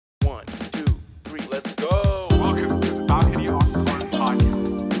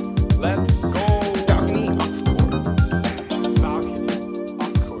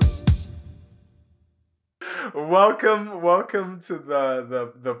welcome to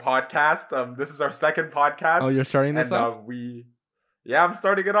the podcast. This is our second podcast. Oh, you're starting this and off? I'm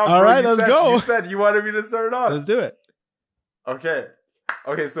starting it off. All bro. right, You let's go. You said you wanted me to start it off. Let's do it. Okay.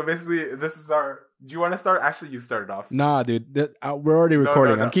 So basically, this is our. Do you want to start? Actually, you started off. Nah, dude, we're already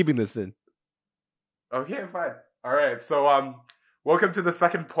recording. No. I'm keeping this in. Okay, fine. All right. So welcome to the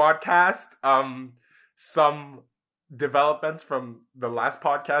second podcast. Some developments from the last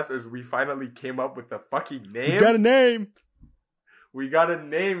podcast is we finally came up with a fucking name. We got a name. We got a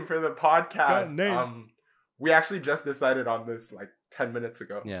name for the podcast. Got a name. We actually just decided on this like 10 minutes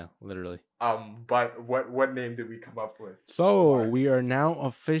ago. Yeah, literally. But what name did we come up with? So we are now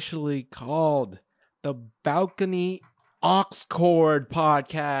officially called the Balcony Aux Chord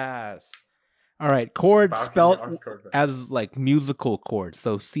Podcast. All right, chord Balcony spelled Aux Chord. as like musical chord,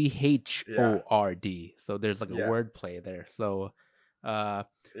 so CHORD. So there's like a word play there. So,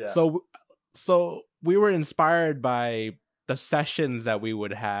 so we were inspired by the sessions that we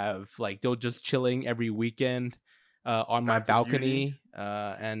would have, like they're just chilling every weekend on my balcony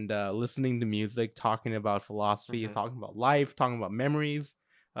and listening to music, talking about philosophy, talking about life, talking about memories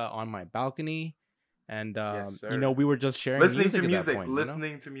on my balcony. And we were just sharing listening to music.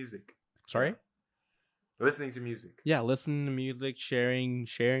 Listening to music. Sorry? Listening to music. Yeah, listening to music, sharing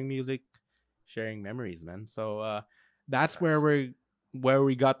music, sharing memories, man. So that's where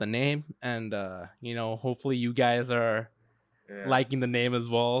we got the name, and hopefully you guys are liking the name as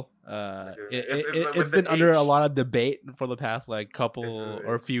well. It's been under a lot of debate for the past like couple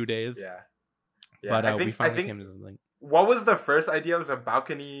or few days. Yeah. But we finally came to something. What was the first idea? It was a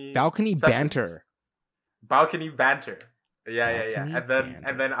balcony banter. Balcony banter. Yeah. Balcony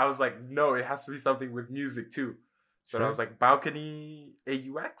And then I was like, no, it has to be something with music too. So I was like, balcony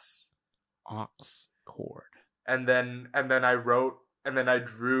AUX? Aux chord. And then I wrote, and then I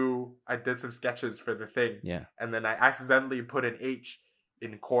drew, I did some sketches for the thing. Yeah. And then I accidentally put an H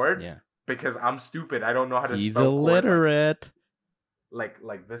in chord. Yeah. Because I'm stupid. I don't know how to He's spell chord. illiterate. Like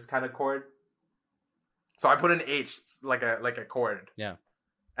this kind of chord. So I put an H like a chord. Yeah.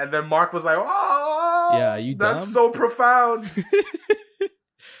 And then Mark was like, "Oh, yeah, you dumb? That's so profound."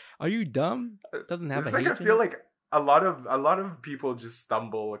 Are you dumb? It doesn't have it's a like H I feel like a lot of people just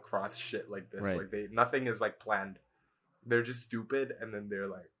stumble across shit like this. Right. Like nothing is like planned. They're just stupid, and then they're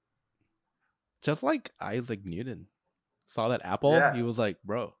like, just like Isaac Newton saw that apple. Yeah. He was like,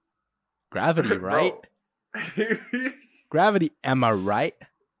 "Bro, gravity, right? Gravity, am I right?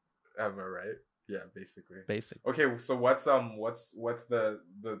 Am I right? Yeah, basically. Basically. Okay, so what's the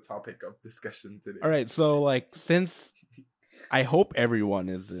topic of discussion today? All right, so like since I hope everyone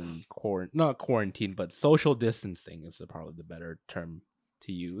is in not quarantine, but social distancing is probably the better term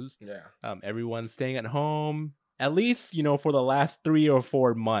to use. Yeah. Everyone's staying at home. At least, for the last 3 or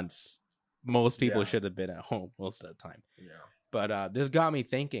 4 months, most people should have been at home most of the time. Yeah. But this got me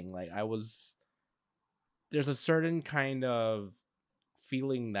thinking, like there's a certain kind of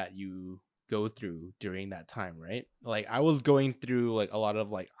feeling that you go through during that time, right? Like I was going through like a lot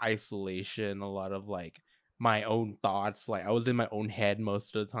of like isolation, a lot of like my own thoughts. Like I was in my own head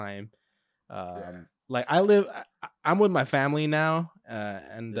most of the time. Like I'm with my family now,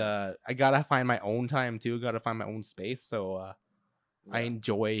 and I gotta find my own time too. Gotta find my own space. So I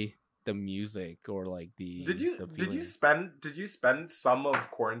enjoy the music or like the. Did you spend some of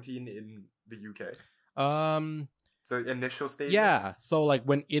quarantine in the UK? The initial stage. Yeah. So like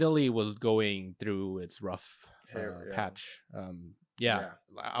when Italy was going through its rough patch,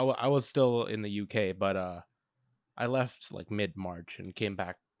 I was still in the UK, but I left like mid-March and came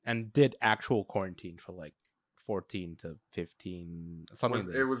back and did actual quarantine for like 14 to 15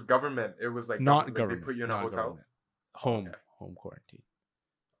 something. It was government. It was like not government. They put you in a hotel. Home quarantine.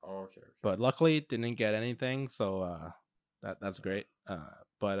 Oh, okay. But luckily didn't get anything, so that's great.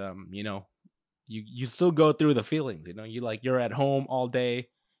 But you still go through the feelings, you're at home all day,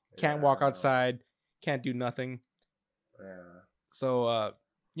 can't walk outside, can't do nothing. Yeah. So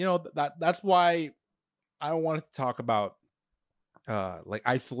that's why I wanted to talk about like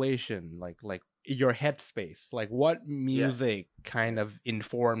isolation, like your headspace, like what music kind of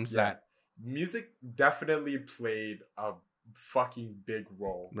informs that. Music definitely played a fucking big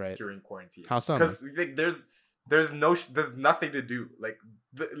role during quarantine. How so? Because there's nothing to do. Like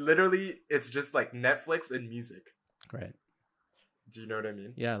literally, it's just like Netflix and music. Right. Do you know what I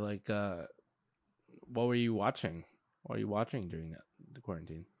mean? Yeah. Like, what were you watching? What were you watching during the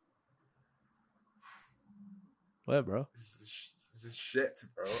quarantine? What, bro? This is shit,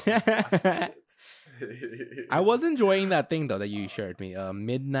 bro. I was enjoying that thing though that you shared me.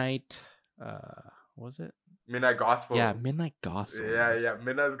 Midnight. Was it? Midnight Gospel. Yeah, Midnight Gospel. Yeah.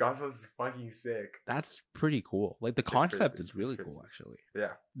 Midnight Gospel is fucking sick. That's pretty cool. Like the concept is really cool, actually.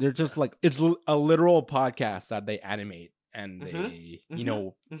 Yeah. They're just like a literal podcast that they animate and they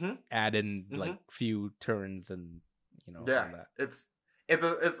add in like few turns and all that. It's a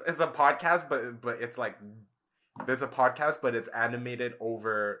podcast, but it's like there's a podcast, but it's animated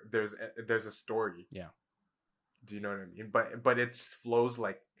over there's a story. Yeah. Do you know what I mean? But it just flows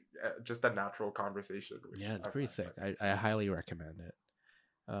like just a natural conversation. Yeah, it's pretty sick. I highly recommend it.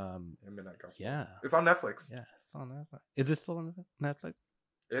 Yeah, it's on Netflix. Yeah, it's on Netflix. Is it still on Netflix?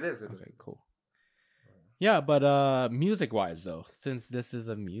 It is. Okay, cool. Yeah, but music wise though, since this is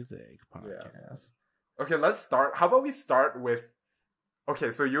a music podcast. Okay, let's start. How about we start with?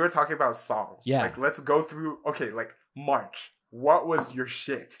 Okay, so you were talking about songs. Yeah. Like, let's go through. Okay, like March. What was your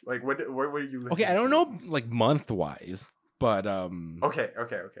shit? Like, what were you listening? Okay, I don't know like month wise, but Okay.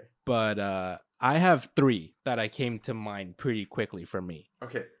 But I have 3 that I came to mind pretty quickly for me.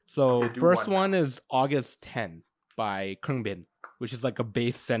 Okay. So first one is August 10 by Krungbin, which is like a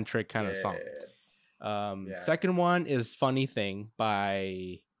bass centric kind of song. Second one is Funny Thing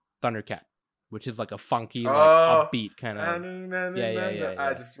by Thundercat, which is like a funky, like upbeat kind of. Yeah.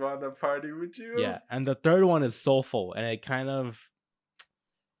 I just want to party with you. Yeah, and the third one is Soulful, and it kind of.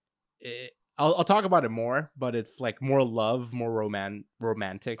 I'll talk about it more, but it's like more love, more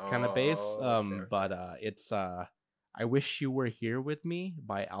romantic kind of bass. Okay. But it's I Wish You Were Here With Me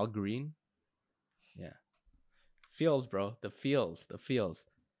by Al Green. Yeah, feels, bro. The feels.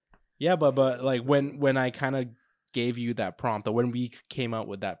 Yeah, but like when I kind of gave you that prompt, or when we came out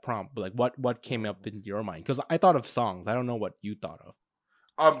with that prompt, like what came up in your mind? Because I thought of songs. I don't know what you thought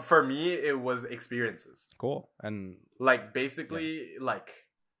of. For me, it was experiences. Cool. And like basically like,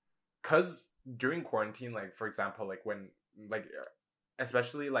 cause during quarantine, like for example, like when like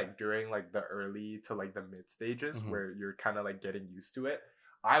especially like during like the early to like the mid stages where you're kind of like getting used to it,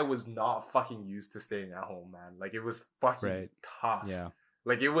 I was not fucking used to staying at home, man. Like it was fucking tough. Yeah.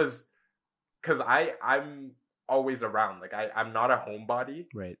 Like it was, cause I'm always around. Like I'm not a homebody.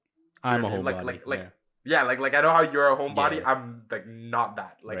 Right. I'm a homebody. Like I know how you're a homebody. Yeah. I'm like not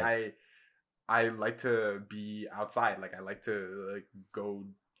that. Like right. I like to be outside. Like I like to like go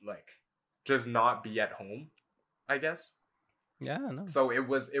like just not be at home, I guess. Yeah, no. So it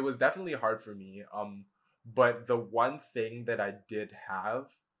was definitely hard for me. But the one thing that I did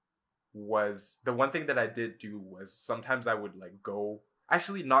do was sometimes I would like go.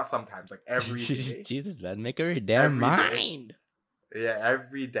 Actually, not sometimes. Like every day. Jesus, man, make up your damn mind. Yeah,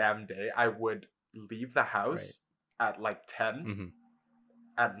 every damn day I would leave the house at like 10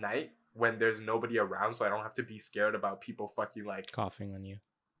 at night when there's nobody around, so I don't have to be scared about people fucking like coughing on you.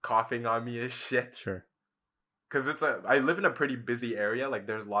 Coughing on me is shit. Sure. Cause I live in a pretty busy area. Like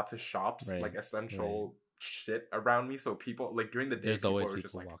there's lots of shops, like essential shit around me. So people like during the day, there's always people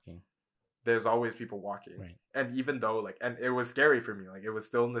just like walking. There's always people walking. Right. And even though like, and it was scary for me. Like it was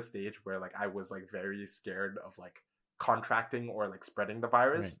still in the stage where like I was like very scared of like contracting or like spreading the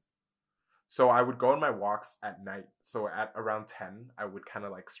virus. Right. So I would go on my walks at night. So at around 10, I would kind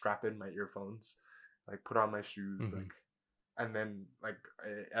of like strap in my earphones, like put on my shoes, like. And then, like,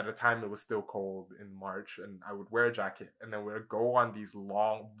 at a time, it was still cold in March, and I would wear a jacket, and then we would go on these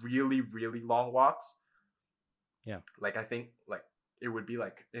long, really, really long walks. Yeah. Like, I think, like, it would be,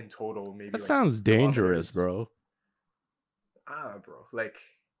 like, in total, maybe, that like, sounds dangerous, bro. Bro. Like,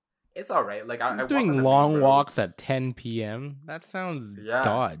 it's all right. Like, I'm doing long walks at 10 p.m.? That sounds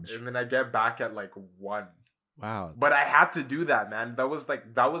dodge. And then I get back at, like, 1. Wow. But I had to do that, man. That was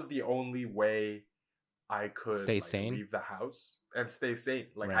the only way I could stay sane, leave the house and stay sane.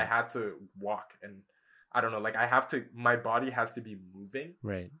 Like I had to walk, and I don't know, like my body has to be moving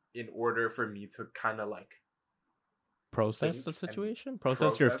in order for me to kind of like process the situation,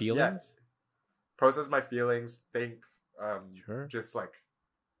 process your feelings, process my feelings, think, just like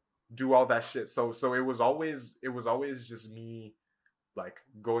do all that shit. So it was always just me like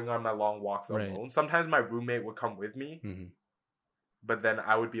going on my long walks alone. Sometimes my roommate would come with me. But then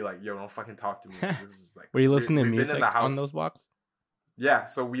I would be like, yo, don't fucking talk to me. This is like, were you listening to music on those walks? Yeah,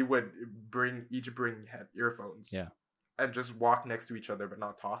 so we would bring earphones. Yeah. And just walk next to each other but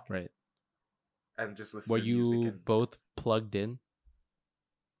not talk. Right. And just listen to music. Were you both plugged in?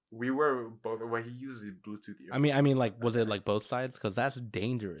 We were both. Well, he used Bluetooth earphones. I mean, like, was it like both sides? Because that's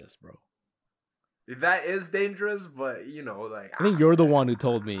dangerous, bro. That is dangerous, but you know, like I think you're the one who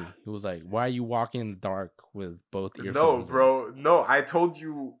told me. It was like, why are you walking in the dark with both earphones? No, bro. No, I told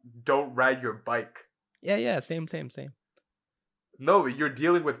you don't ride your bike. Yeah, same. No, you're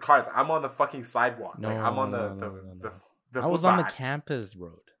dealing with cars. I'm on the fucking sidewalk. No, like, I'm on the I was on the campus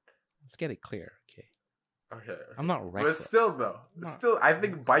road. Let's get it clear, okay? Okay. I'm not But reckless. still, though, Not- still, I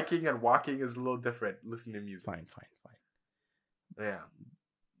think biking and walking is a little different. Listening to music. Fine. Yeah.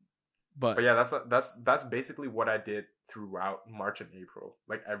 But But yeah, that's basically what I did throughout March and April,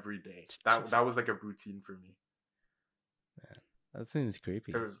 like every day. That was like a routine for me. that seems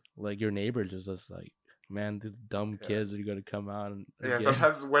creepy. It was Like your neighbors is just like, man, these dumb Yeah. kids are gonna come out and yeah. again."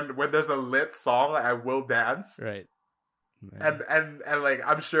 Sometimes when there's a lit song, I will dance, Right. Man. and like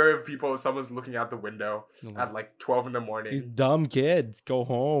I'm sure if someone's looking out the window Like, at like 12 in the these morning, dumb kids go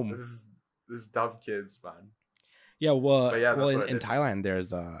home. this dumb kids, man. Yeah, well, But yeah, well, that's what I in did.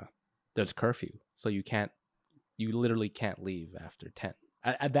 Thailand there's curfew, so you literally can't leave after 10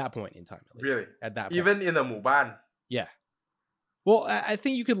 at that point in time. At least. Really? At that point. Even in the Muban. Yeah. Well, I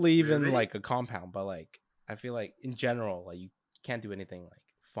think you could leave in Really? like a compound, but like I feel like in general, like you can't do anything like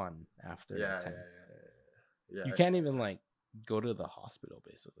fun after Yeah, 10. yeah. You can't even like go to the hospital.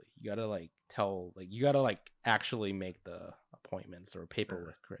 Basically, you gotta like actually make the appointments or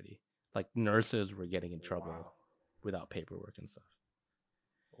paperwork ready. Like nurses were getting in trouble Wow. without paperwork and stuff.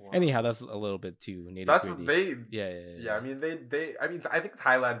 Wow. Anyhow, that's a little bit too nitty That's gritty. they. Yeah. I mean, I think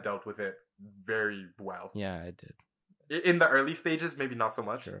Thailand dealt with it very well. Yeah, I did. In the early stages, maybe not so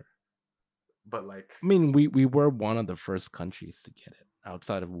much, Sure. but like, I mean, we were one of the first countries to get it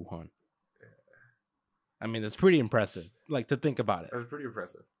outside of Wuhan. I mean, it's pretty impressive. Like to think about it. that's pretty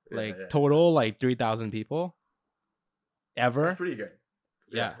impressive. Total like 3,000 people ever. That's pretty good.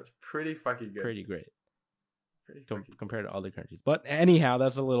 Yeah. it's pretty fucking good. Pretty great Pretty fucking compared to other countries. But anyhow,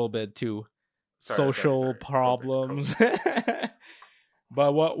 that's a little bit too Sorry. social problems.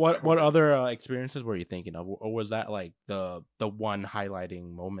 But what other experiences were you thinking of, or was that like the one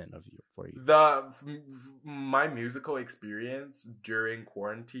highlighting moment of you for you? My musical experience during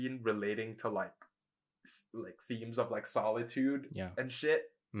quarantine relating to like themes of like solitude Yeah. and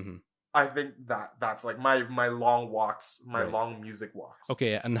shit. Mm-hmm. I think that's like my long walks, my Right. long music walks.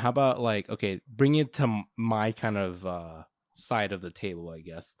 Okay, and how about like bring it to my kind of side of the table, I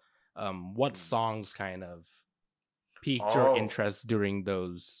guess. What songs kind of piqued your Oh. interest during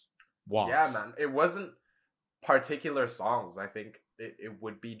those walks? Yeah, man. It wasn't particular songs. I think it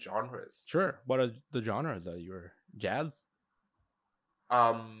would be genres. Sure. What are the genres that you were jazz?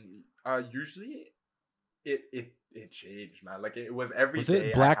 Usually it changed, man. Like it was every Was day.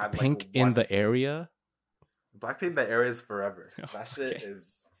 it I had, Blackpink like, in one- the area? Blackpink the era is forever. That shit Okay.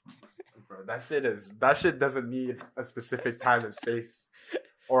 is, bro. That shit doesn't need a specific time and space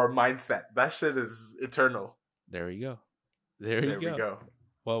or a mindset. That shit is eternal. There you go. There you we go.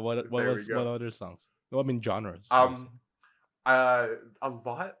 Well, what There we go. what other songs? Well, I mean genres. A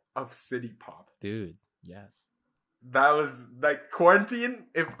lot of city pop. Dude, yes. That was like quarantine.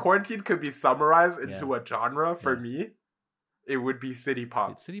 If quarantine could be summarized into Yeah. a genre for Yeah. me, it would be city pop.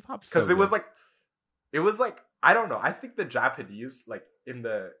 Dude, city pop Because it was like I don't know. I think the Japanese like in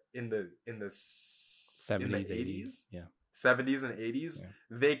the 70s, 80s, Yeah. 70s and 80s, Yeah.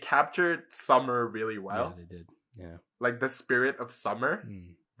 they captured summer really well. Yeah, they did. Yeah. Like the spirit of summer,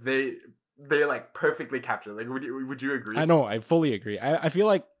 Mm. they like perfectly captured. Like would you agree? I know, I fully agree. I feel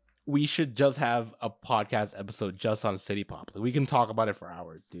like we should just have a podcast episode just on city pop. Like, we can talk about it for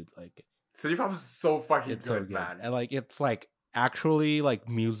hours, dude. Like City pop is so fucking it's good, so good. man. And like it's like actually like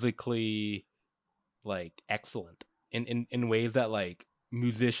musically like excellent in ways that like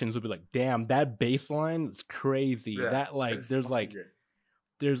musicians would be like, damn, that bass line is crazy. Yeah, That like it's there's fucking like good.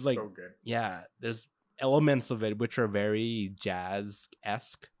 there's like so good. yeah, there's elements of it which are very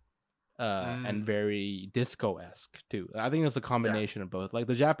jazz-esque and very disco-esque too. I think it's a combination of both. Like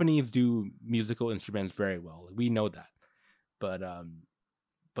the Japanese do musical instruments very well. We know that. But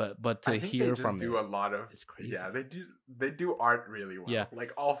to I think hear they just from do it, a lot of it's crazy. yeah, they do art really well. Yeah.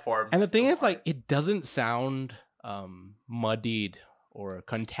 Like all forms. And the thing of is, like, art. it doesn't sound muddied or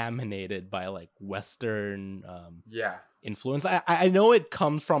contaminated by like Western yeah, influence. I know it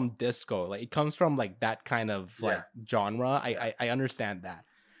comes from disco, like it comes from like that kind of like genre. I understand that,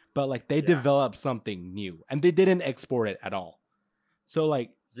 but like they developed something new and they didn't export it at all. So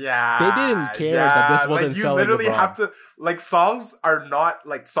like yeah, they didn't care that this wasn't like, you selling literally abroad. have to like songs are not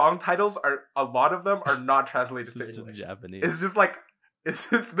like song titles are a lot of them are not translated to It's English. Japanese. It's just like it's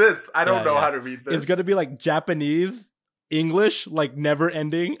just this. I don't know how to read this. It's gonna be like Japanese, English, like never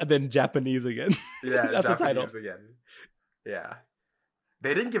ending, and then Japanese again. yeah, That's the title. Japanese again. Yeah,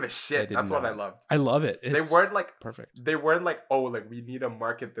 they didn't give a shit. They That's did what I not. loved. I love it. They It's weren't like perfect. they weren't like, oh, like we need to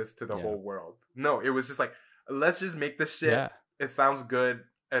market this to the Yeah. whole world. No, it was just like, let's just make this shit. Yeah. It sounds good,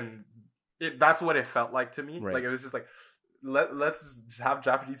 and that's what it felt like to me. Right. Like it was just like, let's just have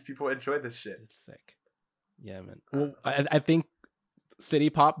Japanese people enjoy this shit. It's sick. Yeah, man. Well, I think City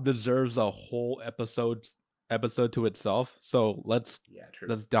Pop deserves a whole episode episode to itself. So let's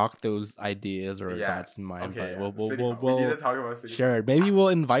true. dock those ideas or Yeah. thoughts in mind. Okay, But yeah. City Pop. We need to talk about City sure. Pop. Maybe we'll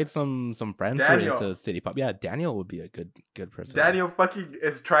invite some friends who are Daniel. into City Pop. Yeah, Daniel would be a good person. Daniel fucking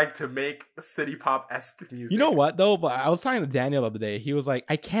is trying to make City Pop-esque music. You know what though? But I was talking to Daniel the other day. He was like,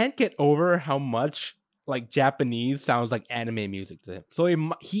 I can't get over how much like Japanese sounds like anime music to him. So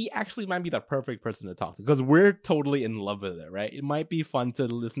he actually might be the perfect person to talk to because we're totally in love with it, right? It might be fun to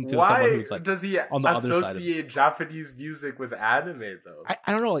listen to someone who's like does he on the other side of associate Japanese music with anime though? I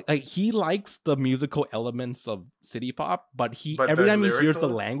don't know, like he likes the musical elements of City Pop, but But every the time he hears the lyrical-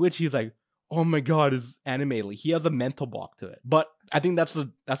 language, he's like, "Oh my god, is anime!" Like, he has a mental block to it. But I think that's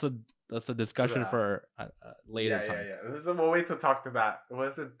a discussion Yeah. for later yeah, time. yeah. This is a way to talk to that. We'll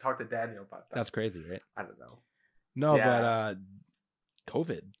have to talk to Daniel about that. That's crazy, right? I don't know. No, Yeah. but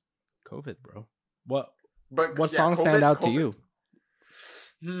COVID, bro. What But what yeah, songs stand out to COVID- you?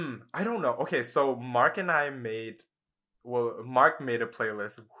 I don't know. Okay, so Mark and I Mark made a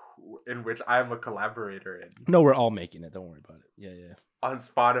playlist in which I'm a collaborator in No, we're all making it. Don't worry about it. Yeah. on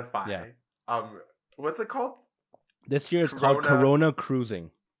Spotify. Yeah. What's it called? This year it's called Corona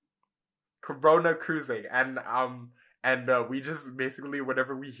Cruising. Corona Cruising, and we just basically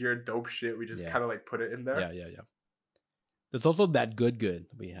whenever we hear dope shit, we just Yeah. kind of like put it in there. Yeah. There's also that good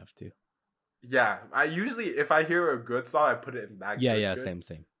we have to. Yeah, I usually if I hear a good song, I put it in that. Yeah, good.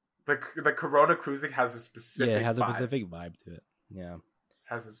 same. The Corona Cruising has a specific. Yeah, it has a vibe. specific vibe to it. Yeah.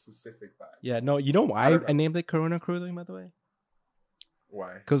 Has a specific vibe. Yeah, no, you know I why don't know. I named it Corona Cruising, by the way?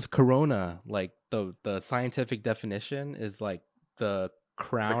 Why? Because Corona, like the scientific definition is like the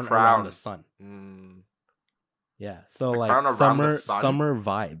crown around the sun. Yeah, so The like crown around the sun? summer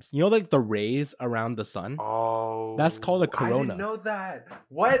vibes. You know, like the rays around the sun, Oh, That's called a I corona. didn't know that.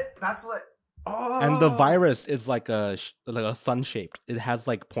 What? That's what. Oh, and the virus is like a sun shaped. It has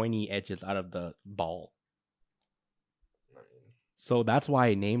like pointy edges out of the ball. So that's why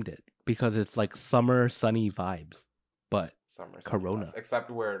I named it, because it's like summer sunny vibes. But Summer Corona. stuff. Except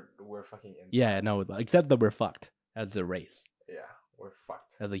we're fucking inside. yeah, no, except that we're fucked as a race, Yeah, we're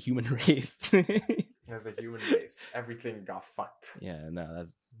fucked. as a human race. As a human race, everything got fucked. Yeah, no,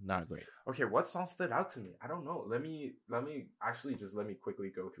 that's not great. Okay, what song stood out to me? I don't know. Let me actually just let me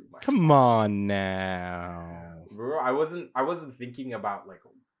quickly go through my. Come on now. Bro, I wasn't thinking about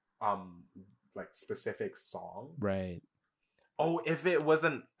like specific song. Right. Oh, if it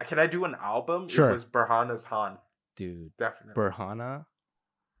wasn't, can I do an album? Sure. It was Burhana's Han. Dude, Definitely. Burhana.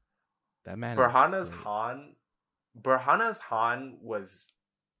 That man. Burhana's is great. Han. Burhana's Han was,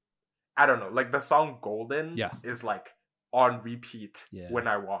 I don't know, like the song Golden Yeah. is like on repeat Yeah. when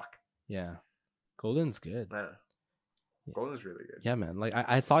I walk. Yeah. Golden's good. Yeah. Yeah. Golden's really good. Yeah, man. Like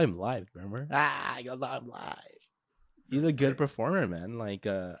I saw him live, remember? I saw him live. He's a good performer, man. Like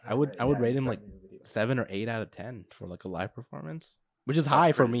I would rate him like 7 or 8 out of 10 for like a live performance, which is That's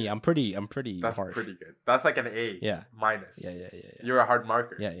high for pretty me. good. I'm pretty That's harsh. pretty good. That's like an A. Yeah. Minus. Yeah. You're a hard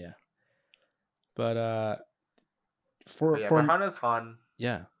marker. Yeah. But for But yeah, for Burhana's Han.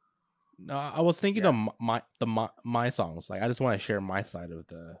 yeah. No, I was thinking Yeah. of my songs. Like I just want to share my side of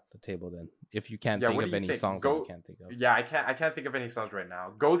the table then. If you can't Yeah, think what of do you any think? songs Go- that you can't think of. Yeah, I can't think of any songs right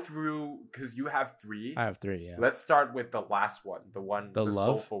now. Go through because you have 3. I have 3, yeah. Let's start with the last one, the Love?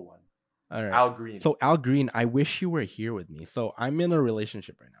 soulful one. All right. Al Green. So Al Green, I wish you were here with me. So I'm in a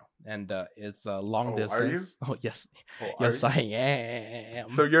relationship right now, and it's a long Oh, are you? distance. Oh yes, Oh, are yes you? I am.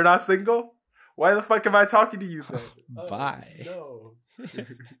 So you're not single? Why the fuck am I talking to you then? Bye. No.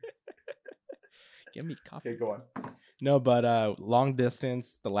 Give me coffee. Okay, go on. No, but long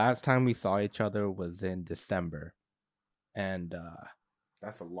distance. The last time we saw each other was in December, and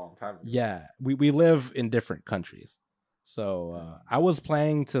That's a long time ago. yeah, we live in different countries. So I was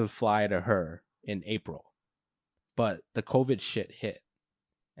planning to fly to her in April, but the COVID shit hit.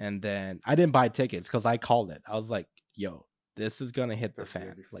 And then I didn't buy tickets because I called it. I was like, yo, this is going to hit the This is gonna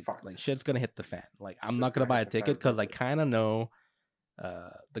fan. be Like, fucked. shit's going to hit the fan. Like, I'm Shit's not going to gonna buy a hit the fan ticket because I quickly. kind of know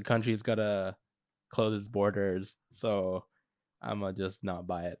the country's going to close its borders. So I'm going to just not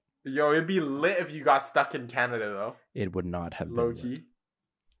buy it. Yo, it'd be lit if you got stuck in Canada though. It would not have Low been lit. key.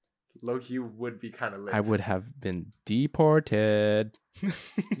 Low key would be kind of lit. I would have been deported.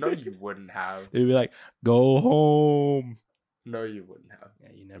 No, you wouldn't have. They'd be like, go home. No, you wouldn't have. Yeah,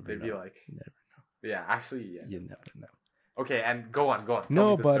 you never They'd know. be like, You never yeah, actually, yeah. You never know. Okay, and go on. Tell No,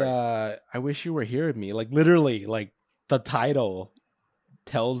 me the but story. I wish you were here with me. Like literally, like the title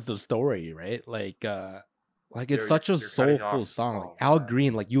tells the story, right? Like it's You're- such a you're cutting soulful off. song. Oh, Like Al man.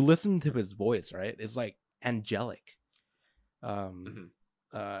 Green, like you listen to his voice, right? It's like angelic. Mhm.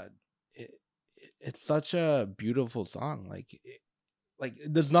 It's such a beautiful song. like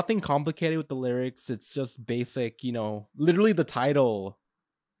there's nothing complicated with the lyrics. It's just basic, you know, literally the title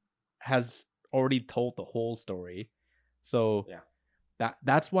has already told the whole story. So Yeah.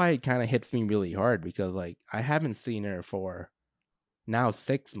 that's why it kind of hits me really hard, because like I haven't seen her for now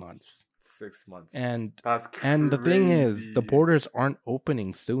 6 months. 6 months. And That's crazy. and the thing is, the borders aren't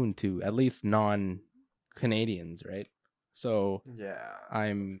opening soon to at least non-Canadians, right? So yeah,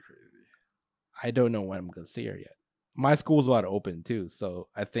 I'm that's crazy. I don't know when I'm gonna see her yet. My school's about to open too, so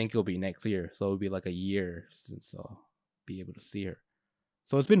I think it'll be next year. So it'll be like a year since I'll be able to see her.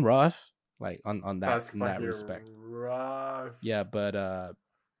 So it's been rough, like on That's in that fucking respect. rough. Yeah, but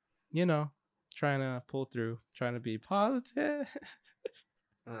you know, trying to pull through, trying to be positive.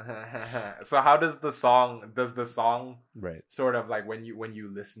 So how does the song Right. sort of like when you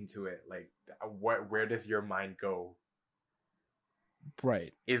listen to it, like where does your mind go?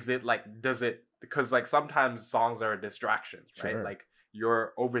 Right. Is it like, does it, because like sometimes songs are distractions, right? Sure. Like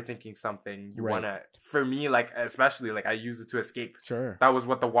you're overthinking something, you Right. want to, for me, like especially like I use it to escape. Sure. That was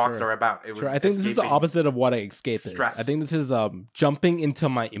what the walks Sure. are about. It was Sure. I think this is the escaping opposite of what I escape stress. is. I think this is jumping into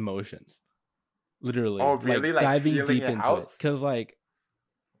my emotions. Literally. Oh, really? Like diving feeling deep it into out? it. Because like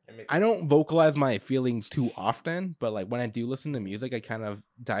It makes I sense. don't vocalize my feelings too often, but like when I do listen to music, I kind of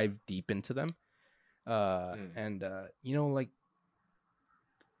dive deep into them. And you know, like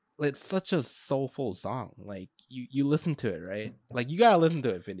it's such a soulful song. Like you listen to it, right? Like you gotta listen to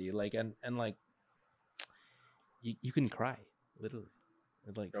it, Findy. Like and like you can cry, literally.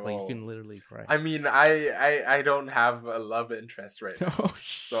 Like you can literally cry. I mean, I don't have a love interest right now, Oh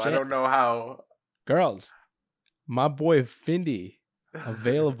so I shit. don't know how. Girls, my boy Findy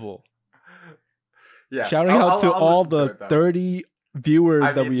available. Yeah, Shouting out to all listen to the it, though. 30 viewers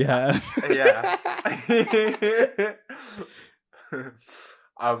I that mean, we have. Yeah.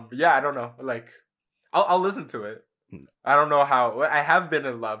 Yeah, I don't know. Like, I'll listen to it. I don't know how. I have been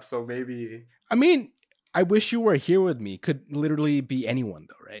in love, so maybe. I mean, I wish you were here with me. Could literally be anyone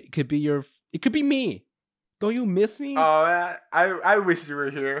though, right? It could be it could be me. Don't you miss me? Oh, I wish you were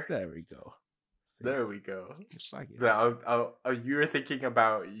here. There we go. See? There we go. Just like it. You're thinking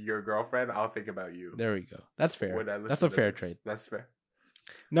about your girlfriend. I'll think about you. There we go. That's fair. When I listen That's a to fair this. trade. That's fair.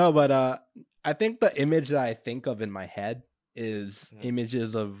 No, but I think the image that I think of in my head is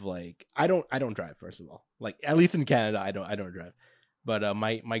images of like I don't drive, first of all. Like at least in Canada, I don't drive. But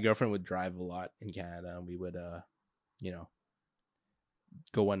my girlfriend would drive a lot in Canada, and we would you know,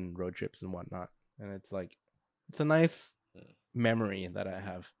 go on road trips and whatnot. And it's like it's a nice memory that I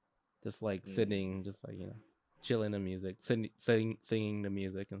have. Just like sitting, just like, you know, chilling to music, singing the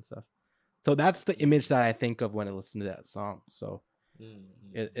music and stuff. So that's the image that I think of when I listen to that song. So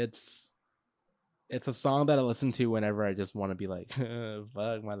it's a song that I listen to whenever I just want to be like,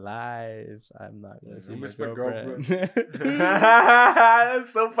 fuck my life. I'm not gonna see my girlfriend.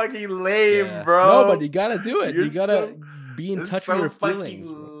 That's so fucking lame, bro. No, but you gotta do it. You're you gotta be in touch with your feelings.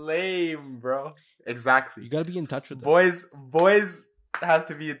 Fucking lame, bro. Exactly. You gotta be in touch with them. Boys have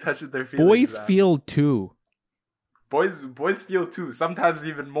to be in touch with their feelings. Boys feel too. Boys feel too. Sometimes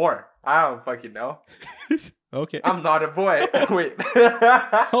even more. I don't fucking know. Okay. I'm not a boy. Wait.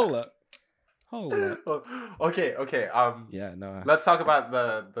 Hold up. Okay. Yeah, no. Let's talk about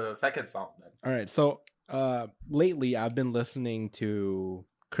the second song then. All right. So, lately I've been listening to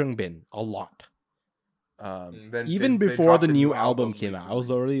Krungbin a lot. Even before the new album came out, I was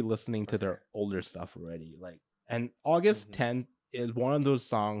already listening to their older stuff already. Like, and August 10th is one of those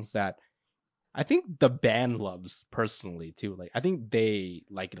songs that I think the band loves personally too. Like, I think they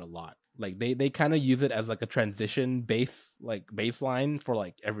like it a lot. Like, they kind of use it as like a transition bass line for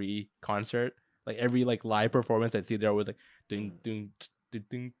like every concert, like every like live performance I see. They're always like ding ding ding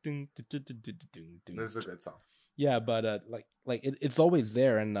ding ding ding ding. This is a good song. Yeah, but it's always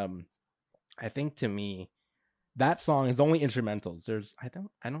there, and I think to me that song is only instrumentals.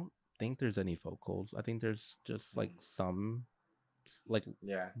 I don't think there's any vocals. I think there's just like some, like,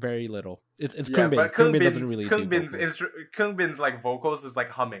 very little. It's Krungbin. But Krungbin doesn't really do vocals. Krungbin's like vocals is like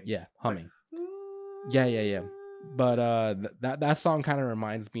humming. Yeah, humming. Like, yeah. But that song kind of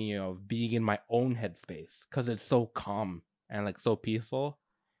reminds me of being in my own headspace because it's so calm and like so peaceful,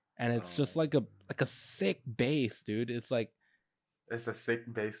 and it's just like a sick bass, dude. It's like, it's a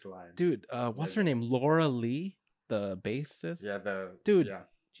sick bass line, dude. What's her name? Laura Lee, the bassist. Yeah, dude. Yeah.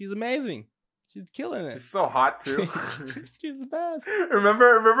 She's amazing. She's killing it. She's so hot too. She's the best.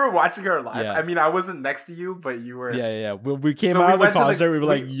 Remember watching her live? Yeah. I mean, I wasn't next to you, but you were. Yeah. We came out of the concert. We were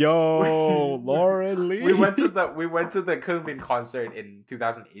like, "Yo, Lauren Lee." We went to the Krungbin concert in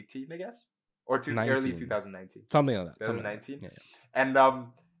 2018, I guess, or early 2019, something like that. 2019. Yeah.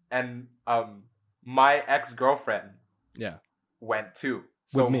 And my ex-girlfriend. Yeah. went too.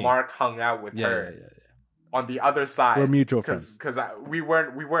 So With me. Mark hung out with Yeah, her yeah. on the other side. We're mutual friends. Because we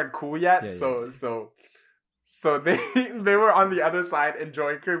weren't cool yet. Yeah, So they they were on the other side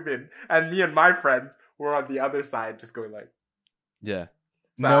enjoying Caribbean, and me and my friends were on the other side just going like. Yeah.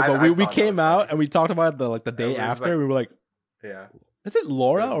 So No, I but we thought that came was out funny. and we talked about the day we were just after. like- We were like, Yeah, is it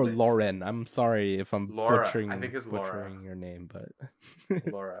Laura It was or lit. Lauren? I'm sorry if I'm Laura. butchering I think it's Laura. butchering your name, but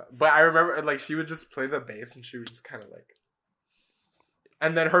Laura. But I remember like she would just play the bass and she would just kind of like,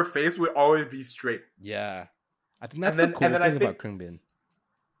 and then her face would always be straight. yeah. I think that's then- the cool and then I thing about think- Khruangbin.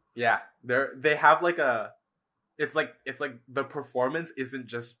 Yeah, they have like a. It's like the performance isn't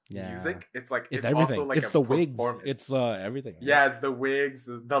just Yeah. music. It's like It's it's everything. also like It's a the wigs. performance. It's everything. right? Yeah, it's the wigs,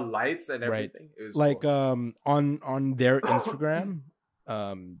 the lights, and Right. everything. It was Like cool. on their Instagram,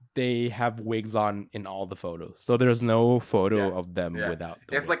 they have wigs on in all the photos. So there's no photo Yeah, of them yeah. without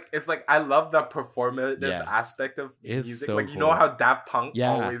the It's wig. like I love the performative Yeah. aspect of It's music. so Like you know cool. how Daft Punk Yeah,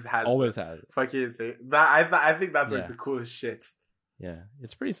 always has has it. fucking thing. That I think that's Yeah. like the coolest shit. Yeah,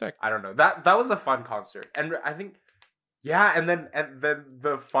 it's pretty sick. I don't know. That was a fun concert. And I think and then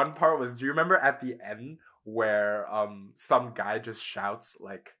the fun part was, do you remember at the end where some guy just shouts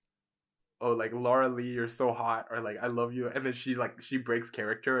like, oh, like Laura Lee, you're so hot, or like I love you, and then she breaks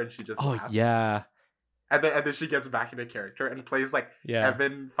character and she just Oh laughs. yeah, And then she gets back into character and plays like yeah,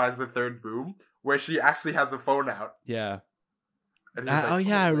 Evan Finds the Third Room, where she actually has a phone out. yeah. And he's like, Oh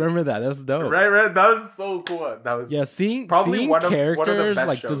yeah, I remember that. That's dope. Right, that was so cool. That was Yeah, seeing Probably seeing one of the characters best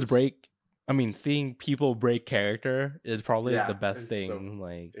like shows. just break. I mean, seeing people break character is probably Yeah, the best it's thing.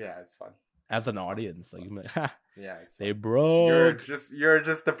 Like yeah, it's fun. as an audience, like, you're like, ha, Yeah, it's they fun. broke. You're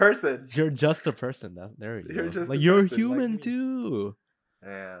just the person. You're just a person. There you You're go. just Like a you're person like human me. too.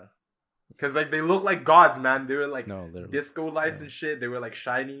 Yeah, because like they look like gods, man. They were like No, literally. disco lights Yeah. and shit. They were like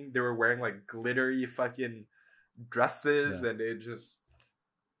shining. They were wearing like glittery fucking dresses, Yeah. and it just.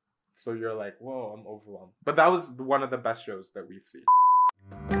 So you're like, whoa, I'm overwhelmed. But that was one of the best shows that we've seen.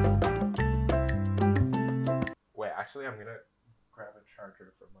 Wait, actually, I'm gonna grab a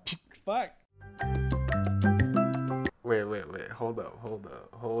charger for my. Fuck. Wait. Hold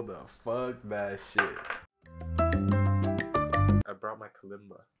up. Fuck that shit. I brought my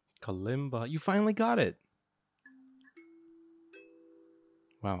kalimba. Kalimba, you finally got it.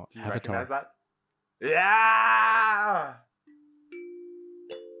 Wow, Do you Avatar. recognize that? Yeah!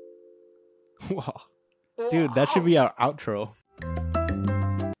 Wow. Dude, that should be our outro.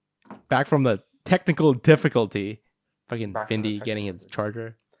 Back from the technical difficulty. Fucking Back from the Fendi getting his technical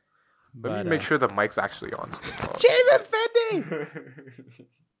charger. Let me make sure the mic's actually on still. Jesus, Fendi!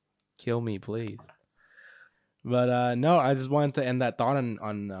 Kill me, please. But no, I just wanted to end that thought on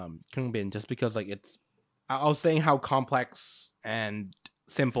Khruangbin just because like it's I was saying how complex and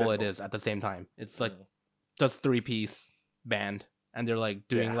simple it Simple. is at the same time. It's like just 3-piece band and they're like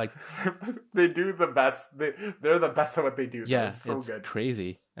doing Yeah. like they do the best. They're the best at what they do. yeah, It's so it's good.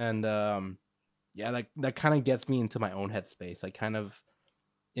 crazy. And yeah, like that kind of gets me into my own headspace. I kind of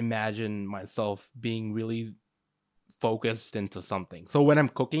imagine myself being really focused into something. So when I'm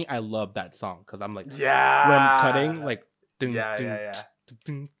cooking, I love that song because I'm like Yeah. when I'm cutting, like Yeah.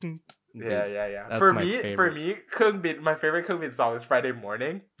 That's For my me, Khruangbin, my favorite Khruangbin song is Friday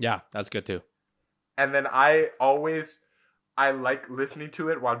Morning. yeah, that's good too. And then I like listening to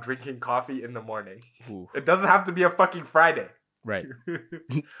it while drinking coffee in the morning. Ooh, It doesn't have to be a fucking Friday. right.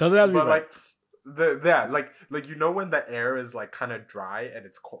 Doesn't have to be But right. like you know when the air is like kind of dry and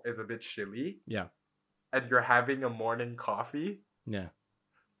it's a bit chilly. Yeah. And you're having a morning coffee. Yeah.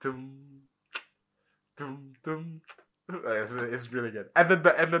 Dum, dum, dum. It's really good. And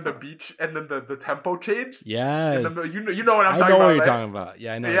then the beach and then the tempo change. Yes. You know what I'm I talking know about. what you're right? talking about.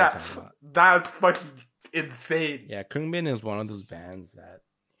 Yeah, I know what Yeah, you're talking about. that's fucking insane. Yeah, Khruangbin is one of those bands that,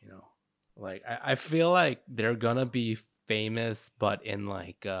 you know, like I feel like they're gonna be famous but in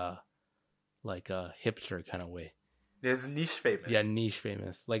like a hipster kind of way. There's niche famous. Yeah, niche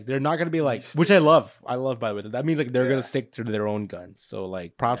famous. Like they're not gonna be like, Niche which I love. famous. I love, by the way. That means like they're Yeah. gonna stick to their own guns. So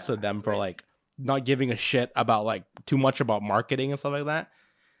like props Yeah, to them for like- like not giving a shit about like too much about marketing and stuff like that.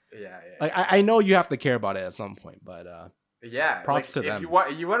 Yeah. Like I know you have to care about it at some point, but Yeah, Props like, to if them.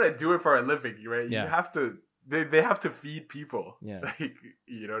 you want to do it for a living, right? Yeah. You have to. They have to feed people. Yeah. Like,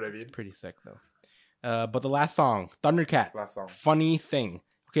 you know what I it's mean. pretty sick though. But the last song, Thundercat, Last song. Funny Thing.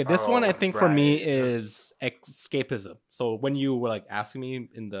 Okay, this one I Oh, think for me right. is escapism. So when you were like asking me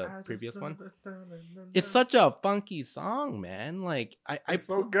in the previous one, it's such a funky song, man. Like It's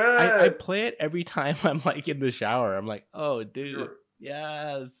so good. I play it every time I'm like in the shower. I'm like, oh dude, You're-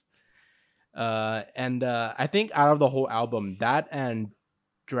 yes. And I think out of the whole album, that and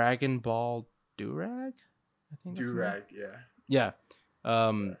Dragon Ball Durag, I think that's the name. Durag, yeah. Yeah.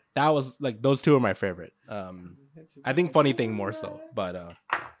 That was like those two are my favorite. I think Funny Thing more so, but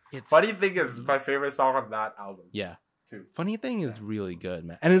it's Funny Thing is my favorite song on that album. yeah. Too. Funny Thing is really good,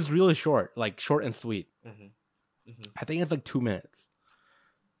 man, and it's really short, like short and sweet. I think it's like 2 minutes,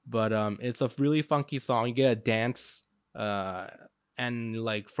 but it's a really funky song. You get a dance, and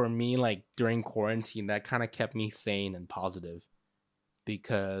like for me, like during quarantine, that kind of kept me sane and positive,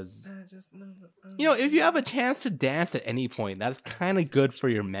 because you know if you have a chance to dance at any point, that's kind of good for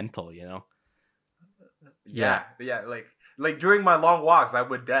your mental, you know. Yeah, like during my long walks, I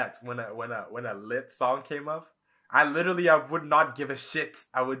would dance when a lit song came up. I would not give a shit.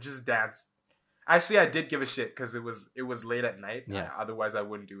 I would just dance. Actually, I did give a shit because it was late at night. Yeah. Otherwise, I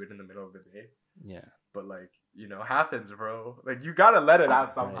wouldn't do it in the middle of the day. Yeah. But like, you know, happens, bro. Like you gotta let it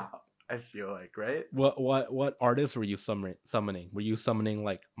out somehow. Right. I feel like, right? What artists were you summoning? Were you summoning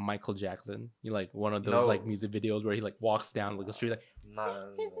like Michael Jackson? You like one of those like music videos where he like walks down like the street like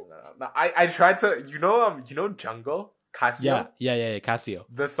no. I tried to you know Jungle Casio? Yeah, Casio.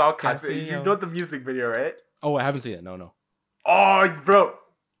 The song Casio. You know the music video, right? Oh, I haven't seen it. No. Oh, bro.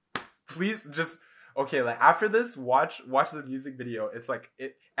 Please just okay, like after this watch the music video. It's like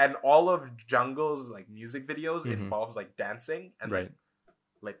it, and all of Jungle's like music videos involves like dancing and right.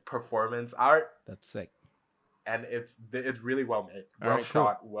 like performance art. That's sick. And it's really well made, well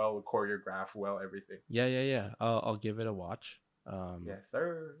shot, cool. Well choreographed, well everything. Yeah. I'll give it a watch. Yes,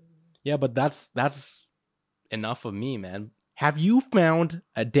 sir. Yeah, but that's enough of me, man. Have you found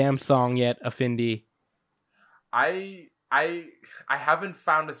a damn song yet, Afindi? I haven't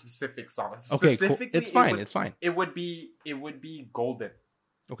found a specific song. Okay, cool. It's fine. It would be Golden.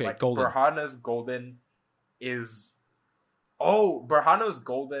 Okay, like Golden. Berhana's Golden is. Oh, Berhana's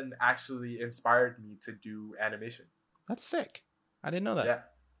Golden actually inspired me to do animation. That's sick. I didn't know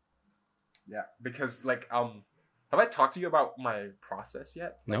that. Yeah, because like have I talked to you about my process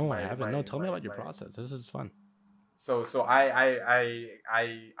yet? Like no, I haven't. No, tell me about your process. This is fun. So I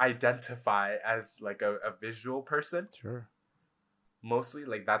identify as like a visual person. Sure. Mostly,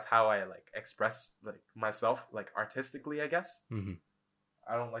 like that's how I like express like myself, like artistically, I guess. Mm-hmm.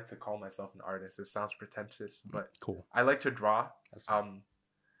 I don't like to call myself an artist. It sounds pretentious, but cool. I like to draw. And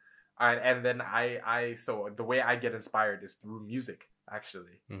then so the way I get inspired is through music,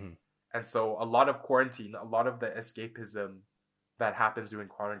 actually. Mm-hmm. And so a lot of quarantine, a lot of the escapism that happens during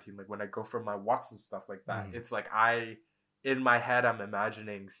quarantine, like when I go for my walks and stuff like that, it's like in my head, I'm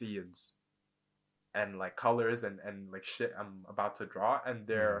imagining scenes and like colors and like shit I'm about to draw, and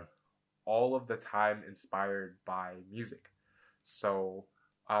they're all of the time inspired by music. So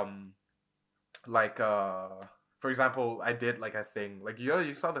like for example, I did like a thing like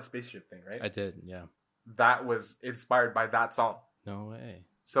you saw the spaceship thing, right? I did, yeah. That was inspired by that song. No way.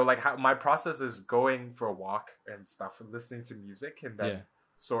 So like how my process is going for a walk and stuff and listening to music, and then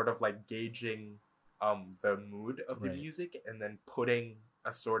sort of like gauging the mood of the music, and then putting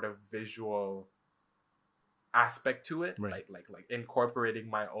a sort of visual aspect to it, like incorporating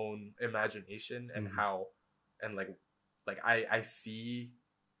my own imagination and how and like I see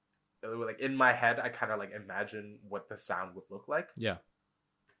like in my head I kind of like imagine what the sound would look like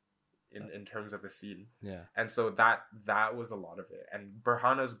in terms of a scene, and so that was a lot of it. And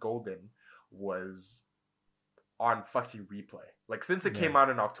Berhana's Golden was on fucking replay, like since it came out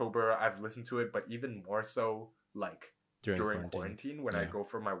in October. I've listened to it, but even more so like during quarantine when I go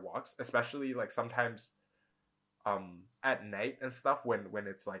for my walks, especially like sometimes at night and stuff when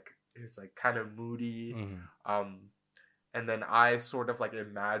it's like kind of moody. And then I sort of like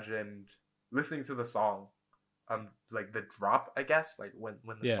imagined listening to the song, like the drop, I guess, like when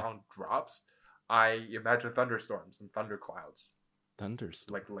the song drops, I imagine thunderstorms and thunderclouds.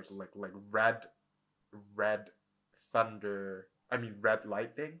 Thunderstorms. Like red thunder. I mean red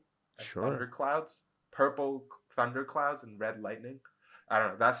lightning. And thunderclouds, purple thunderclouds, and red lightning. I don't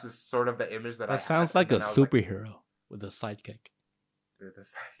know. That's just sort of the image that I sounds like a superhero with a sidekick.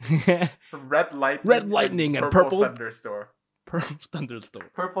 Red lightning and purple thunderstorm. Thunderstorm.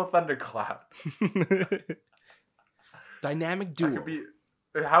 Purple thundercloud. Dynamic duo. Could be.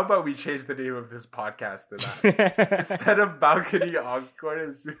 How about we change the name of this podcast to that? Instead of balcony Oxcord,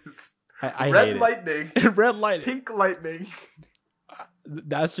 it's just red lightning. Red lightning. Pink lightning.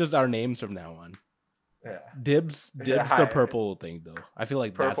 That's just our names from now on. Yeah. Dibs the purple thing though. I feel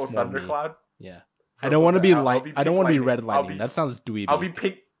like purple that's more thundercloud. Yeah. I don't want to be light. I don't want to be red lightning. That sounds dweeby. I'll be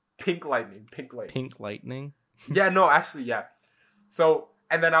pink lightning. Pink lightning. Yeah, no, actually, yeah. So,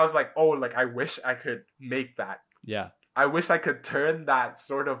 and then I was like, oh, like I wish I could make that. Yeah. I wish I could turn that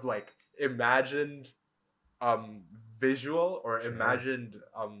sort of like imagined, visual or imagined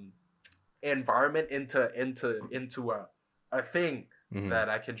environment into a thing Mhm. that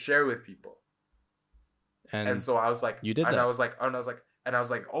I can share with people. And so I was like, you did and that. I was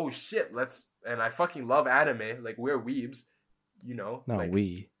like, oh shit, let's. And I fucking love anime. Like, we're weebs, you know. No, like,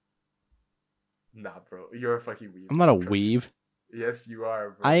 nah, bro, you're a fucking weeb. I'm not a Trust me. weeb. Yes, you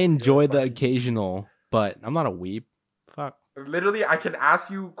are, bro. I You're a enjoy the fucking occasional, but I'm not a weeb. Fuck. weeb. Literally, I can ask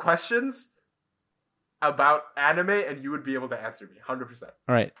you questions about anime, and you would be able to answer me 100%.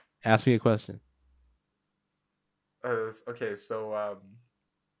 All right, ask me a question. Okay, so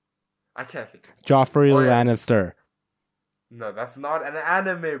I can't think. Joffrey Oh, yeah. Lannister. No, that's not an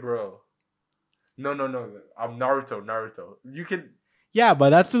anime, bro. No. Naruto. You can Yeah, but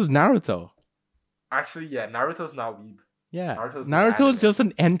that's just Naruto. actually, yeah, Naruto's not weeb. Yeah, Naruto's Naruto is anime. just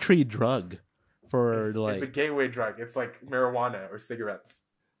an entry drug for It's a gateway drug. It's like marijuana or cigarettes.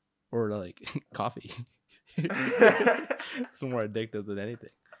 or like coffee. It's more addictive than anything.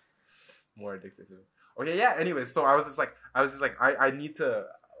 More addictive to it. Okay, yeah. Anyway, so I was just like,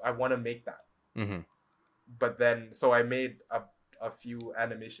 I want to make that. Mm-hmm. But then, so I made a few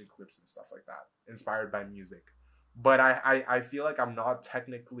animation clips and stuff like that, inspired by music. But I feel like I'm not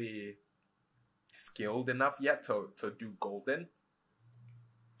technically skilled enough yet to do golden.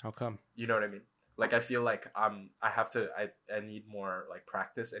 How come? You know what I mean? Like, I feel like I need more like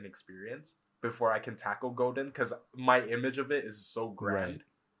practice and experience before I can tackle golden, because my image of it is so grand.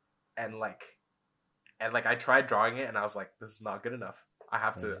 Right. And I tried drawing it and I was like, this is not good enough. I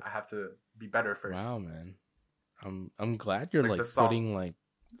have to be better first. Wow, man. I'm glad you're Like like the song. putting like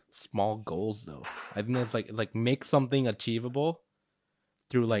small goals though. I think it's like make something achievable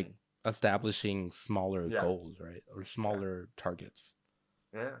through like establishing smaller Yeah. goals, right? Or smaller targets.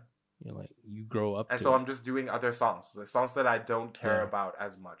 Yeah. You know, like you grow up. And to so it. I'm just doing other songs. The songs that I don't care Yeah. about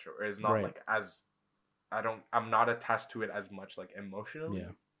as much, or is not Right. like as I'm not attached to it as much, like emotionally.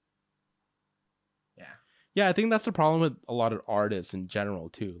 Yeah. Yeah. Yeah, I think that's the problem with a lot of artists in general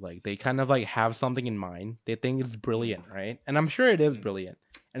too. Like they kind of like have something in mind. They think it's brilliant, right? And I'm sure it is brilliant.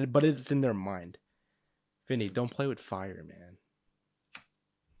 But it's in their mind. Vinny, don't play with fire, man.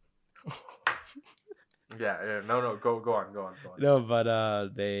 Yeah. No. Go on. No, but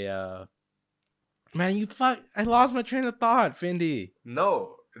man, I lost my train of thought, Findy.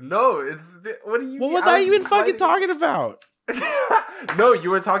 No. What do you What mean? was I even fucking talking about? No, you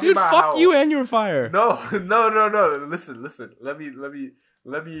were talking Dude, about fuck how... you and your fire. No. Listen. Let me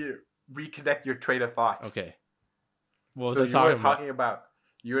reconnect your train of thought. Okay. What was So I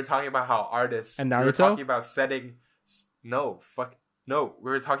you were talking about how artists And You were Naruto? talking about setting. No, we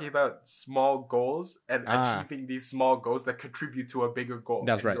were talking about small goals and achieving these small goals that contribute to a bigger goal.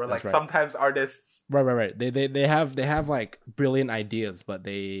 That's And right, You were that's like, right. sometimes artists. Right. They have like brilliant ideas, but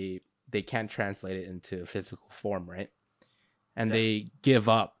they can't translate it into physical form, right? And Yeah. they give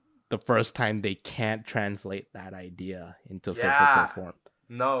up the first time they can't translate that idea into Yeah. physical form.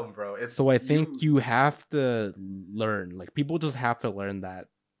 No, bro. It's So I think you have to learn, like people just have to learn that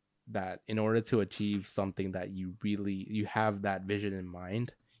in order to achieve something that you have that vision in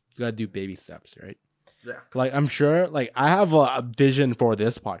mind, you gotta do baby steps, right? Yeah. Like I'm sure, like I have a vision for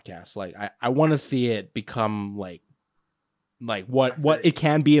this podcast. Like I want to see it become like what it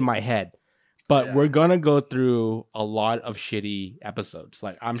can be in my head. But Yeah. we're gonna go through a lot of shitty episodes.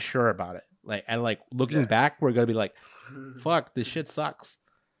 Like I'm sure about it. Like and like looking Yeah. back, we're gonna be like, fuck, this shit sucks.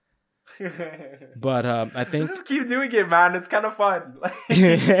 But I think Let's just keep doing it, man. It's kind of fun.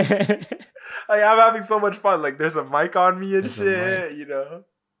 Like, I'm having so much fun. Like, there's a mic on me and There's a shit, you know?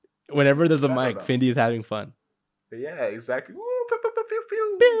 whenever there's a I don't mic, know. Findy is having fun. Yeah, exactly. Woo, pew, pew, pew,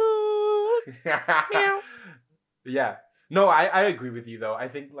 pew, pew. Yeah. No, I agree with you, though. I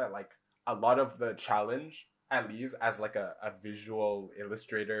think that, like, a lot of the challenge, at least as, like, a visual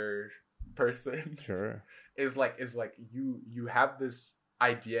illustrator person, Sure. is like you have this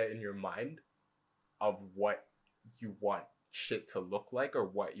idea in your mind of what you want shit to look like, or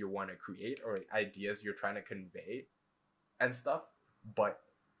what you want to create, or ideas you're trying to convey and stuff. But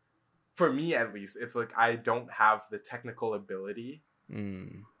for me, at least, it's like I don't have the technical ability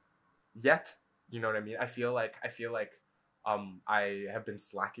yet. You know what I mean? I feel like I have been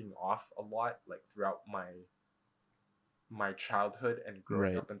slacking off a lot, like throughout my childhood and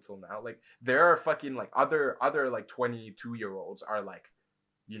growing Right. up until now. Like, there are fucking like other like 22-year-olds are like,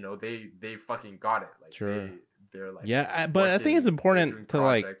 you know, they fucking got it. Like, Sure. they're like, Yeah, but I think it's working, they're important doing to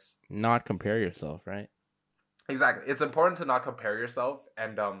like projects. not compare yourself, right? Exactly. It's important to not compare yourself,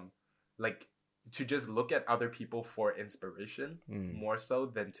 and like to just look at other people for inspiration more so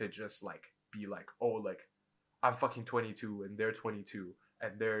than to just like be like, oh, like I'm fucking 22 and they're 22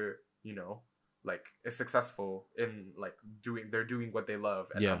 and they're, you know, like is successful in like they're doing what they love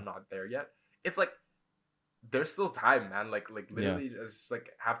and Yeah. I'm not there yet. It's like there's still time, man. Like Yeah. literally, just like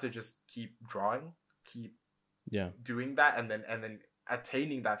have to just keep drawing, keep Yeah. doing that, and then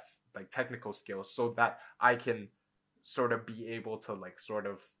attaining that like technical skill, so that I can sort of be able to like sort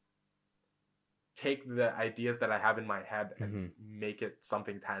of take the ideas that I have in my head and make it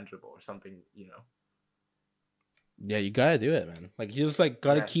something tangible or something, you know. Yeah, you gotta do it, man. Like you just like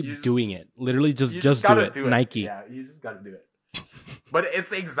gotta Yeah, keep you just- doing it. Literally, just You do gotta it. Nike. Yeah, you just gotta do it. But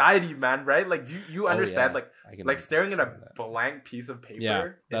it's anxiety, man, right? Like, do you understand? Oh, yeah. I can Like staring at a understand that. blank piece of paper. Yeah,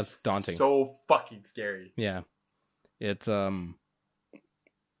 that's is daunting. So fucking scary. Yeah, it's kind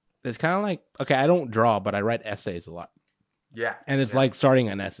of like, okay, I don't draw, but I write essays a lot, Yeah, and it's yeah. like starting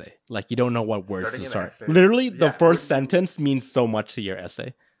an essay. Like you don't know what words Starting to an start. essay. Literally, the Yeah, first when you- sentence means so much to your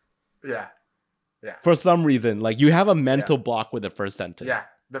essay. Yeah, For some reason, like you have a mental block with the first sentence. yeah.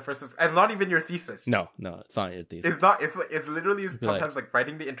 The first is, and not even your thesis. No, it's not your thesis. It's not. It's literally like- sometimes like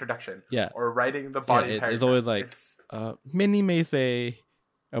writing the introduction. Yeah. Or writing the body. It's paragraph. always like, It's, many may say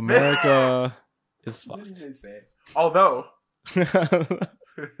America is what did fucked. they say? Although.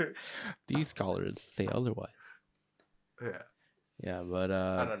 These scholars say otherwise. Yeah. Yeah, but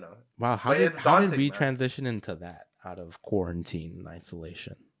I don't know. wow, how But did it's how did daunting, we man. transition into that out of quarantine and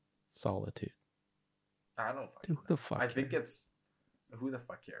isolation, solitude? I don't fucking Dude, who the fuck? I think it's who the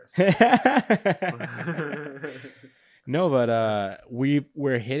fuck cares? No, but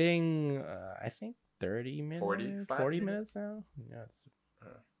we're hitting I think 30 minutes, 45 40 minutes? minutes now. Yeah,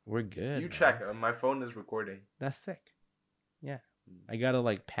 Uh, we're good. You man. check. My phone is recording. That's sick. Yeah, I gotta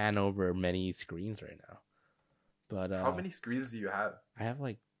like pan over many screens right now. But How many screens do you have? I have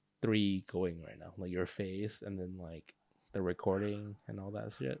like 3 going right now, like your face and then like the recording and all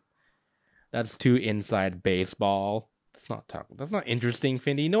that shit. That's 2 inside baseball. That's not interesting,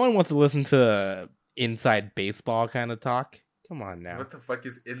 Findy. No one wants to listen to inside baseball kind of talk. Come on now. What the fuck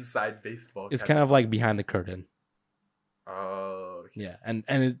is inside baseball? It's kind of like behind the curtain. Oh. Okay. Yeah, and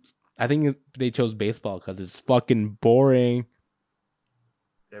I think they chose baseball because it's fucking boring.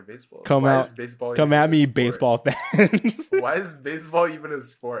 Yeah, baseball. Come Why out- is baseball Come even at a me, sport? baseball fans. Why is baseball even a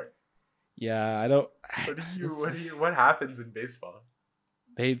sport? Yeah, I don't. What happens in baseball?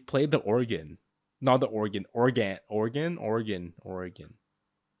 They played the organ, not the organ. Oregon.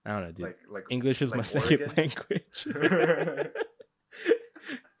 I don't know, dude. Like English is my like second Oregon? language.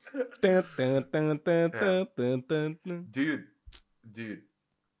 Dun, dun, dun, dun, Yeah. dun, dun, dun. dude.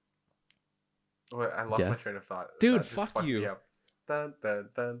 Wait, I lost my Yes. train of thought. Dude, That just fuck fucked me you. up. Dun, dun,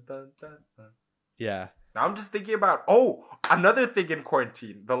 dun, dun, dun, dun. Yeah. Now I'm just thinking about another thing in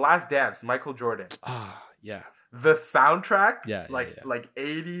quarantine, The Last Dance, Michael Jordan. Ah, yeah. The soundtrack, Yeah, like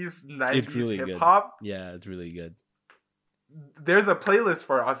 80s, It's 90s really good. hip hop. Yeah, it's really good. There's a playlist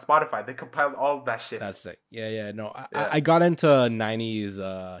for it on Spotify. They compiled all of that shit. That's sick. Yeah. No, Yeah. I got into 90s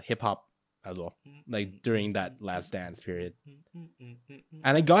hip hop as well, like during that Last Dance period,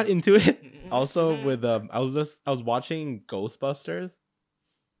 and I got into it also with I was watching Ghostbusters.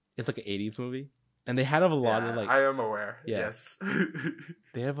 It's like an 80s movie, and they had a lot of like I am aware. Yeah. Yes.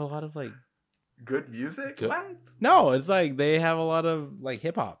 they have a lot of like Good music? Good. What? no, it's like they have a lot of like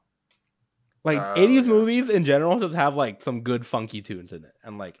hip hop. Like Oh, 80s yeah. movies in general just have like some good funky tunes in it,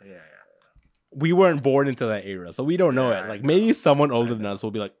 and like Yeah. we weren't born into that era, so we don't know Yeah, it. I Like know. maybe someone older I than know. us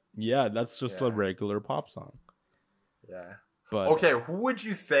will be like, yeah, that's just a Yeah. regular pop song. Yeah. But Okay, who would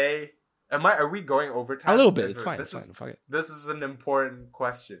you say? Are we going overtime? a little bit, This it's is- fine. This It's is fine. Fuck it. this is an important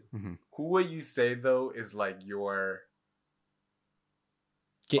question. Mhm. Who would you say though is like your?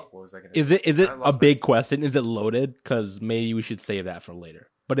 Get- Fuck, what was I gonna Is say? it I a lost my- big question? Is it loaded? Because maybe we should save that for later.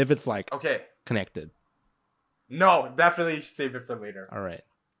 But if it's like Okay, connected, no, definitely save it for later. all right.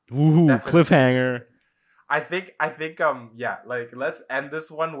 Woohoo! Definitely. Cliffhanger. I think yeah, like let's end this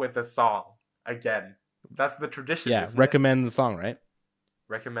one with a song again. That's the tradition. Yeah, isn't it? recommend the song, right?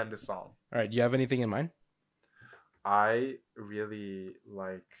 Recommend a song. All right. Do you have anything in mind? I really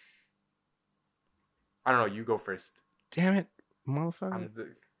like. I don't know. You go first. Damn it, motherfucker.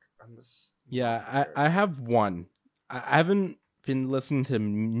 I'm just. Yeah, I have one. I haven't been listening to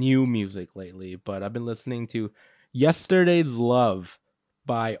new music lately, but I've been listening to Yesterday's Love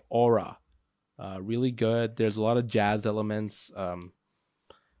by Aura. Really good. There's a lot of jazz elements. A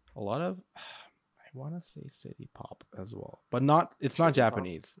lot of I want to say city pop as well, but not. It's not City pop?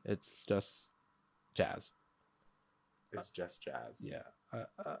 Japanese. It's just jazz. It's just jazz. Yeah.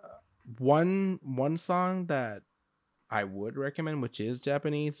 One song that I would recommend, which is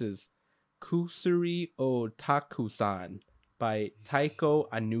Japanese, is Kusuri o Takusan by Taiko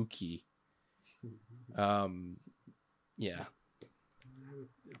Anuki. Yeah,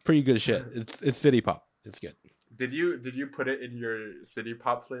 pretty good shit. It's city pop. It's good. Did you put it in your city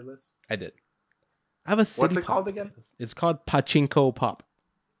pop playlist? I did. I have a city What's it pop called again? playlist. It's called Pachinko Pop.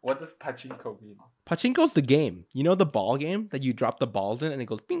 What does pachinko mean? Pachinko's the game. You know the ball game that you drop the balls in and it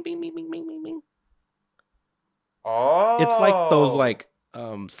goes bing bing bing bing bing bing bing. Oh, It's like those like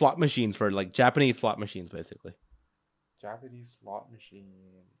slot machines for like Japanese slot machines basically. Japanese slot machine.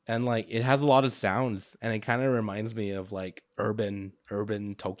 And like it has a lot of sounds and it kind of reminds me of like urban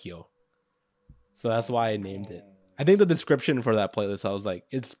Tokyo. So that's why I named it. I think the description for that playlist, I was like,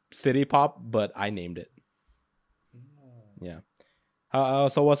 it's city pop, but I named it. Yeah.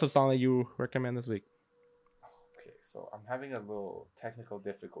 So what's the song that you recommend this week? Okay, so I'm having a little technical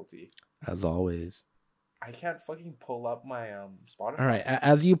difficulty. As always. I can't fucking pull up my Spotify. All right.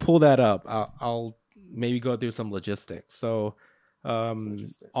 As you pull that up, I'll maybe go through some logistics. So,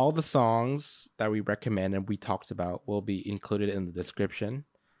 all the songs that we recommend and we talked about will be included in the description.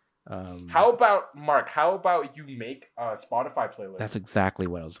 How about Mark? How about you make a Spotify playlist? That's exactly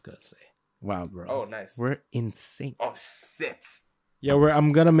what I was gonna say. Wow, bro. Oh, nice. We're in sync. Oh, shit. Yeah,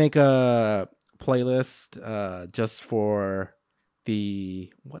 I'm gonna make a playlist just for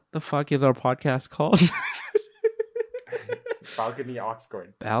the what the fuck is our podcast called? Balcony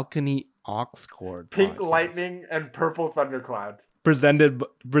Oxcord. Balcony Oxcord. Pink podcast. Lightning and Purple Thundercloud. Presented by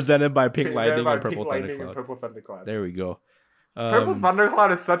Pink Lightning by and Pink Purple Lightning Thundercloud. and Purple Thundercloud. There we go. Purple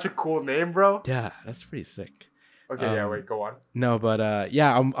Thundercloud is such a cool name, bro. Yeah, that's pretty sick. Okay, yeah, wait, go on. No, but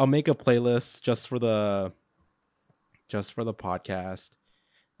yeah, I'll make a playlist just for the podcast.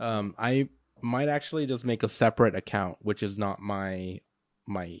 I might actually just make a separate account, which is not my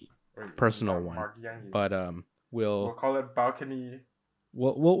Wait, personal Mark- one. Mark Yang. but We'll we'll call it Balcony.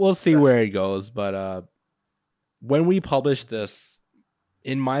 we'll see where it Sessions. goes. But when we publish this,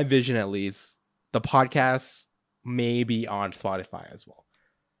 in my vision at least, the podcast may be on Spotify as well.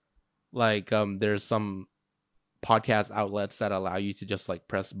 Like there's some podcast outlets that allow you to just like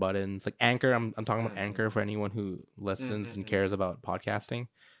press buttons, like Anchor. I'm talking about Anchor for anyone who listens and cares about podcasting.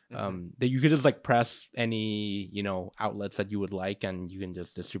 That you could just like press any outlets that you would like and you can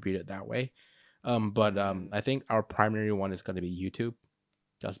just distribute it that way. But I think our primary one is going to be YouTube,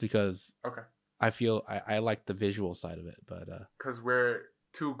 just because Okay. I feel I like the visual side of it. But Because we're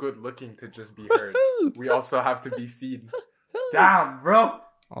too good looking to just be heard. We also have to be seen. Damn, bro.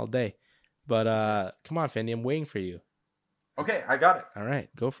 all day. But come on, Fendi, I'm waiting for you. Okay, I got it. All right,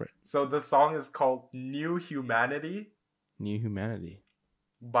 go for it. So the song is called New Humanity New Humanity,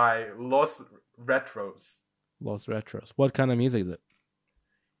 by Los Retros. Los Retros. What kind of music is it?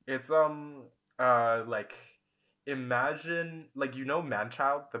 It's like imagine like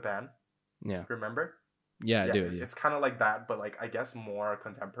Manchild, the band, Yeah, remember? yeah, I do. Yeah. It's kind of like that, but like I guess more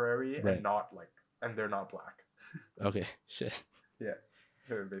contemporary Right. and not like, and they're not black. Okay, shit.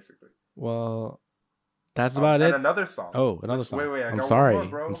 Basically. Well, that's about and it. another song. Oh, another Wait, song. I I'm got sorry. one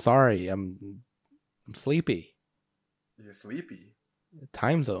more, bro. I'm sorry. I'm sleepy. You're sleepy.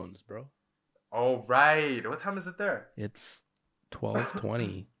 Time zones, bro. Oh right. What time is it there? It's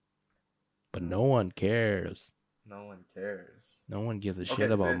 12:20, but no one cares. No one cares. No one gives a Okay,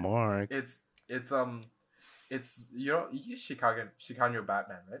 shit so about Mark. It's you Chicago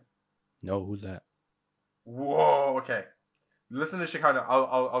Batman, right? No, who's that? Whoa. Okay. Listen to Chicago.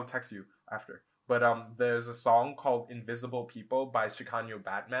 I'll text you after. But there's a song called "Invisible People" by Chicago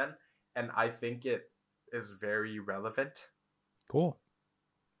Batman, and I think it is very relevant. Cool.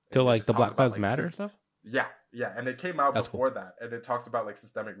 And To it like just the talks Black about, Lives like, Matter stuff. Yeah, and it came out That's before that, and it talks about like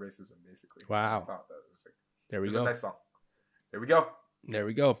systemic racism, basically. Wow. I thought that was like, There we it's go. a nice song. There we go. There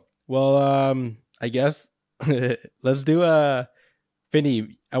we go. Well, I guess let's do a Finny.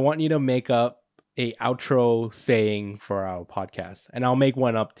 I want you to make up a outro saying for our podcast, and I'll make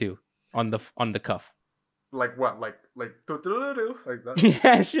one up too on the cuff. Like what? Like do-do-do-do, like that.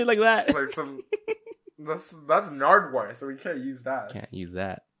 Yeah, shit like that. Like some. That's Nardwar, so we can't use that. Can't use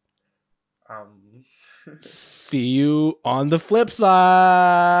that. No, See you on the flip that's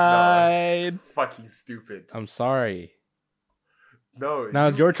side. fucking stupid. I'm sorry. No. Now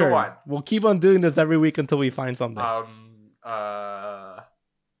it's your go turn. on. We'll keep on doing this every week until we find something. Come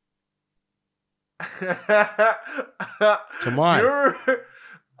on. You're,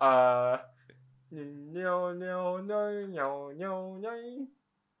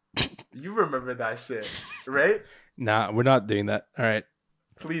 you remember that shit, right? Nah, we're not doing that. All right.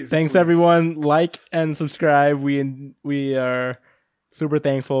 Please. Thanks please. everyone. Like and subscribe. We are super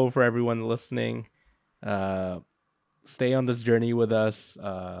thankful for everyone listening. Stay on this journey with us.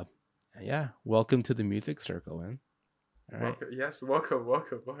 Yeah, welcome to the music circle, man. All right. Welcome. Yes, welcome.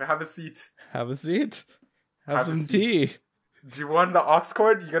 Have a seat. Have a seat. Have Have a some seat. tea. Do you want the aux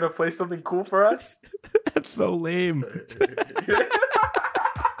cord? You gonna play something cool for us? That's so lame.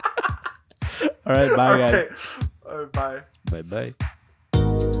 All right, bye, guys. Bye. Bye bye.